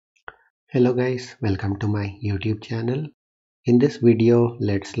Hello guys, welcome to my YouTube channel. In this video,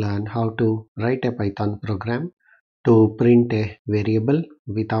 let's learn how to write a Python program to print a variable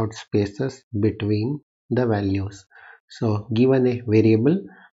without spaces between the values. So given a variable,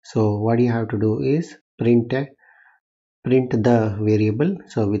 so what you have to do is print the variable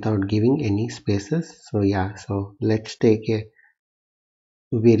so without giving any spaces. So let's take a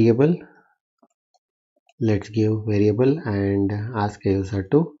variable. Let's give variable and ask a user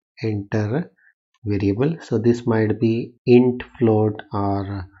to enter variable. So this might be int, float,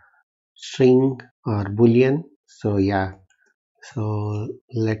 or string or boolean. So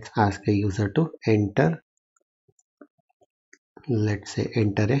let's ask a user to enter. Let's say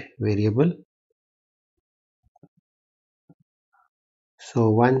enter a variable.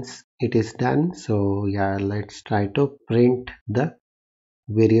 So once it is done, let's try to print the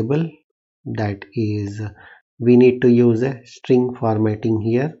variable. That is, we need to use a string formatting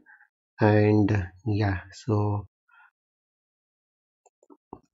here. And so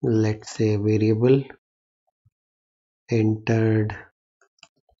let's say variable entered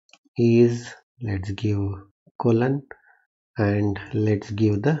is, let's give colon, and let's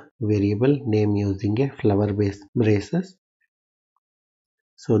give the variable name using a flower base braces.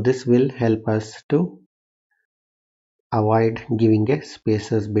 So this will help us to avoid giving a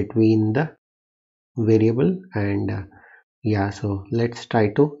spaces between the variable. And so let's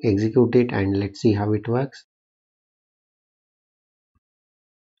try to execute it and let's see how it works.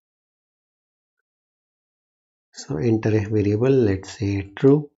 So enter a variable, let's say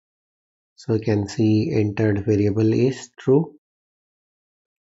true. So you can see entered variable is true.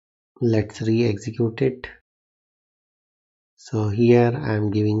 Let's re-execute it. So here I am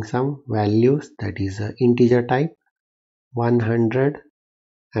giving some values, that is a integer type 100,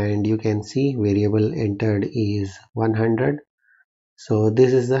 and you can see variable entered is 100. So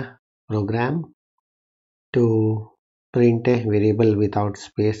this is the program to print a variable without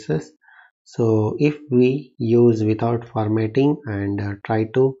spaces. So if we use without formatting and try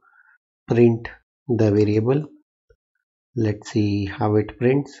to print the variable, let's see how it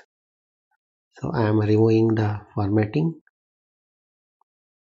prints. So I am removing the formatting.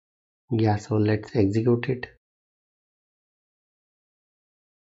 So let's execute it.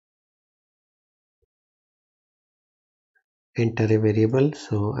 Enter a variable,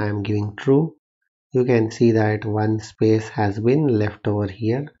 so I am giving true. You can see that one space has been left over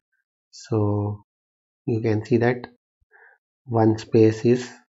here. So you can see that one space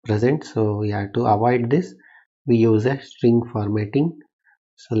is present. So to avoid this, we use a string formatting.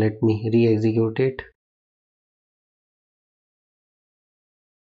 So let me re-execute it.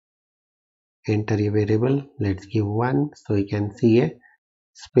 Enter a variable, let's give 1, so you can see a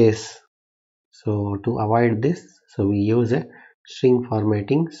space. So to avoid this, so we use a string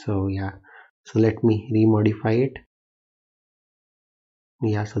formatting. So let me remodify it.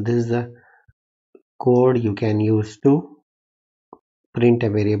 So this is the code you can use to print a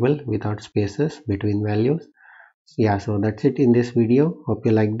variable without spaces between values. So that's it in this video. Hope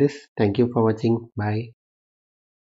you like this. Thank you for watching. Bye.